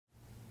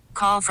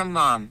call from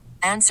mom.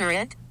 Answer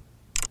it.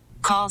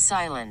 Call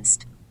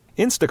silenced.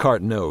 Instacart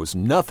knows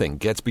nothing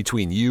gets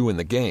between you and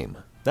the game.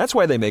 That's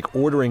why they make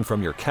ordering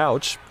from your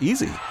couch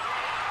easy.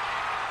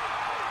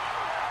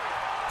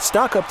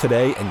 Stock up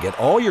today and get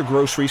all your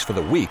groceries for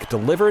the week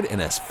delivered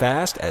in as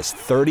fast as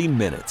 30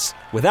 minutes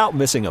without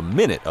missing a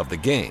minute of the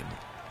game.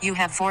 You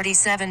have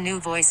 47 new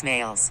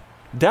voicemails.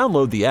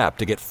 Download the app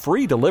to get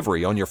free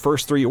delivery on your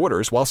first 3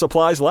 orders while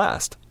supplies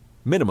last.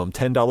 Minimum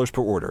 $10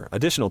 per order.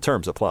 Additional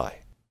terms apply.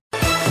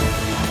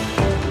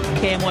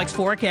 KMOX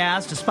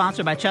forecast is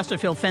sponsored by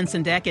Chesterfield Fence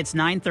and Deck. It's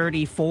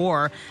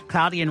 9:34,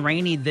 cloudy and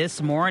rainy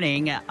this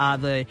morning.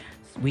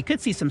 We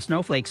could see some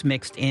snowflakes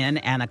mixed in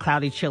and a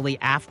cloudy, chilly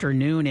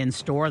afternoon in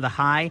store. The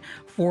high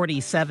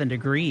 47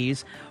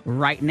 degrees.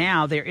 Right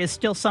now, there is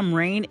still some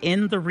rain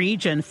in the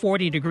region,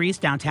 40 degrees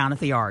downtown at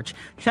the Arch.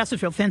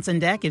 Chesterfield Fence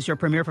and Deck is your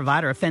premier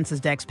provider of fences,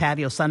 decks,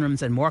 patios,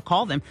 sunrooms, and more.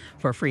 Call them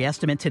for a free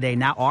estimate today,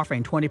 now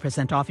offering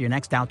 20% off your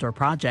next outdoor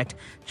project.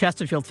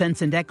 Chesterfield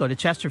Fence and Deck. Go to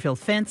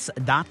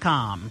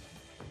chesterfieldfence.com.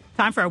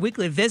 Time for our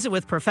weekly visit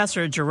with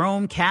Professor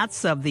Jerome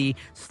Katz of the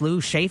SLU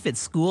Chaffetz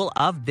School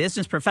of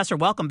Business. Professor,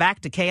 welcome back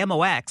to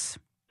KMOX.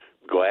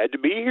 Glad to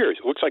be here. It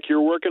looks like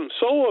you're working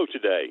solo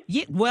today.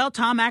 Yeah, well,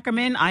 Tom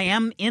Ackerman, I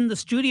am in the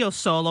studio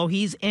solo.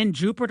 He's in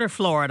Jupiter,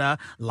 Florida.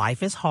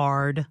 Life is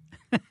hard.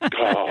 Let's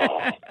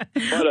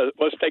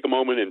take a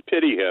moment and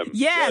pity him.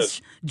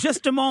 Yes,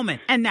 just a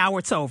moment. And now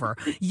it's over.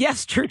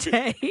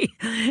 Yesterday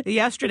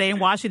in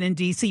Washington,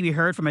 D.C., we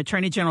heard from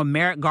Attorney General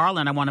Merrick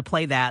Garland. I want to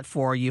play that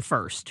for you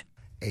first.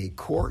 A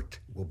court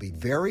will be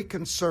very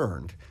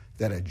concerned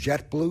that a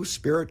JetBlue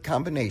Spirit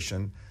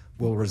combination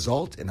will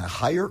result in a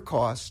higher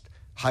cost,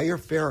 higher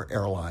fare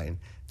airline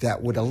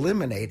that would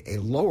eliminate a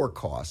lower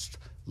cost,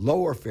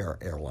 lower fare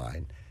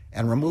airline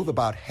and remove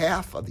about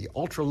half of the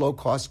ultra low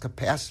cost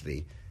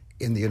capacity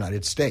in the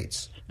United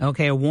States.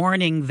 Okay, a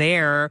warning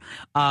there.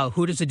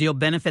 Who does the deal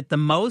benefit the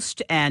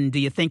most? And do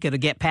you think it'll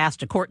get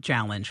past a court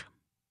challenge?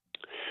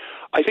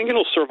 I think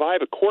it'll survive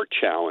a court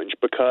challenge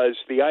because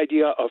the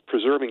idea of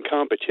preserving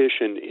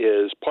competition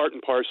is part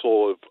and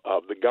parcel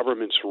of the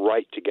government's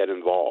right to get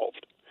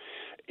involved.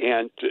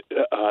 And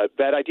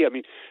that idea, I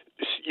mean,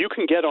 you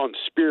can get on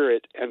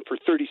Spirit and for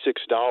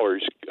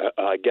 $36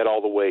 get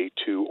all the way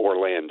to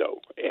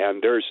Orlando.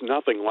 And there's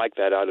nothing like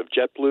that out of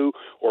JetBlue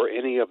or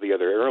any of the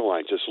other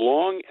airlines. As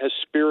long as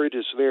Spirit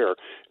is there,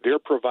 they're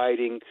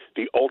providing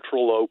the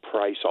ultra-low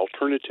price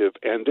alternative,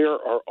 and there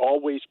are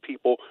always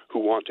people who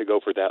want to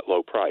go for that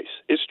low price.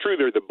 It's true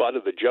they're the butt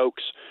of the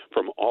jokes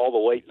from all the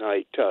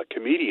late-night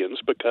comedians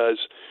because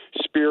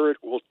Spirit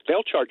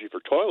they'll charge you for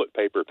toilet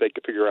paper if they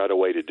can figure out a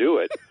way to do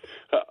it.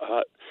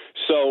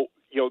 So,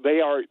 you know,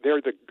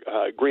 they're the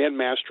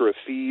grandmaster of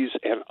fees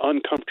and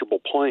uncomfortable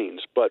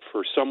planes. But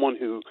for someone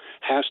who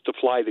has to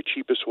fly the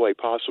cheapest way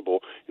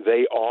possible,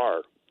 they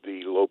are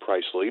the low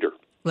price leader.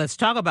 Let's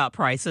talk about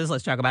prices.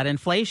 Let's talk about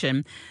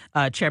inflation.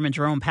 Chairman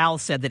Jerome Powell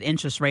said that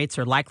interest rates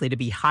are likely to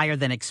be higher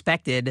than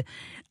expected.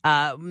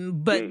 But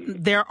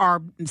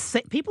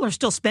people are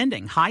still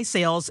spending. High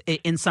sales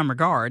in some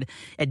regard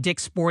at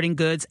Dick's Sporting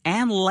Goods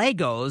and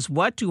Legos.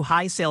 What do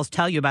high sales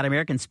tell you about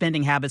American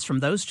spending habits from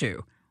those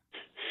two?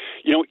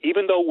 You know,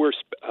 even though we're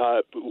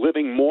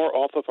living more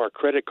off of our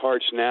credit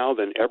cards now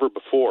than ever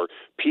before,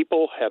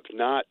 people have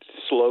not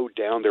slowed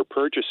down their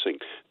purchasing.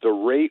 The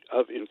rate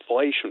of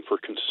inflation for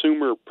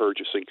consumer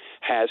purchasing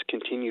has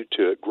continued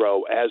to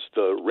grow as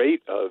the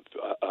rate of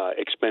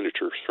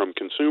expenditures from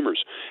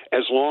consumers.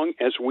 As long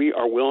as we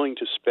are willing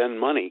to spend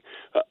money,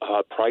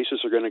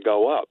 prices are going to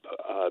go up.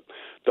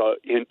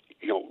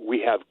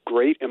 We have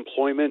great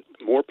employment.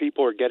 More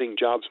people are getting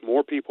jobs.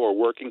 More people are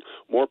working.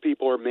 More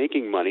people are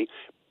making money.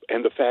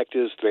 And the fact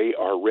is they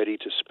are ready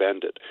to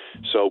spend it.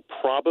 So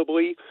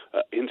probably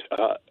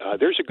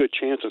there's a good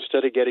chance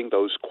instead of getting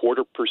those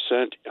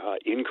 0.25%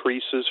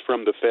 increases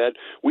from the Fed,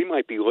 we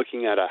might be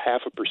looking at a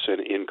 0.5%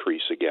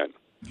 increase again.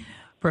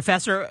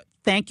 Professor,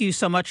 thank you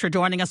so much for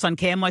joining us on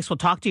KMOX. We'll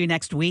talk to you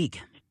next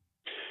week.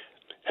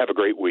 Have a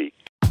great week.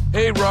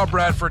 Hey, Rob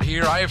Bradford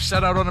here. I have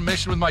set out on a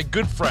mission with my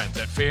good friends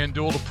at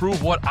FanDuel to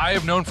prove what I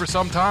have known for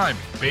some time.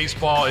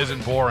 Baseball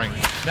isn't boring.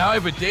 Now I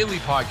have a daily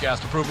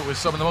podcast to prove it with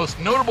some of the most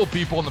notable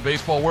people in the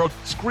baseball world,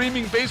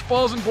 screaming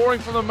baseball isn't boring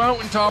from the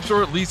mountaintops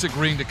or at least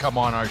agreeing to come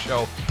on our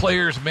show.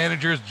 Players,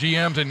 managers,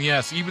 GMs, and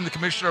yes, even the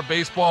commissioner of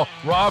baseball,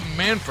 Rob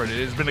Manfred.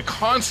 It has been a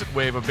constant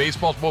wave of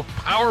baseball's most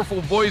powerful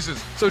voices.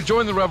 So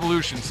join the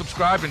revolution.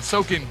 Subscribe and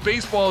soak in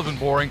Baseball Isn't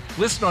Boring.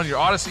 Listen on your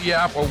Odyssey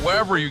app or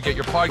wherever you get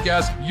your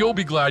podcasts. You'll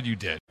be glad you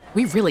did.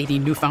 We really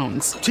need new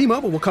phones.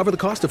 T-Mobile will cover the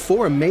cost of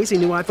 4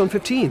 amazing new iPhone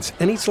 15s,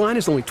 and each line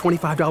is only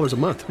 $25 a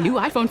month. New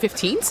iPhone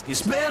 15s?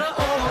 It's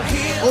better over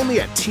here.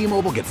 Only at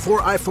T-Mobile, get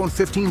 4 iPhone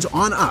 15s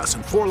on us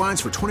and 4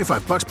 lines for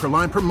 $25 per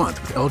line per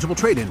month with eligible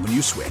trade-in when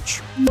you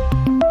switch.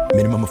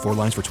 Minimum of 4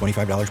 lines for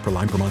 $25 per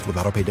line per month with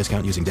autopay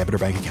discount using debit or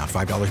bank account.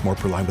 $5 more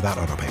per line without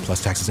autopay,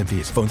 plus taxes and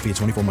fees. Phone fee at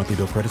 24 monthly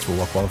bill credits for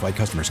well-qualified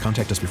customers.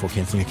 Contact us before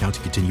canceling account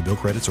to continue bill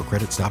credits or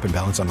credit stop and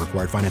balance on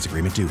required finance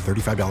agreement due.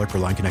 $35 per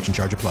line connection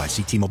charge applies.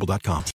 See T-Mobile.com.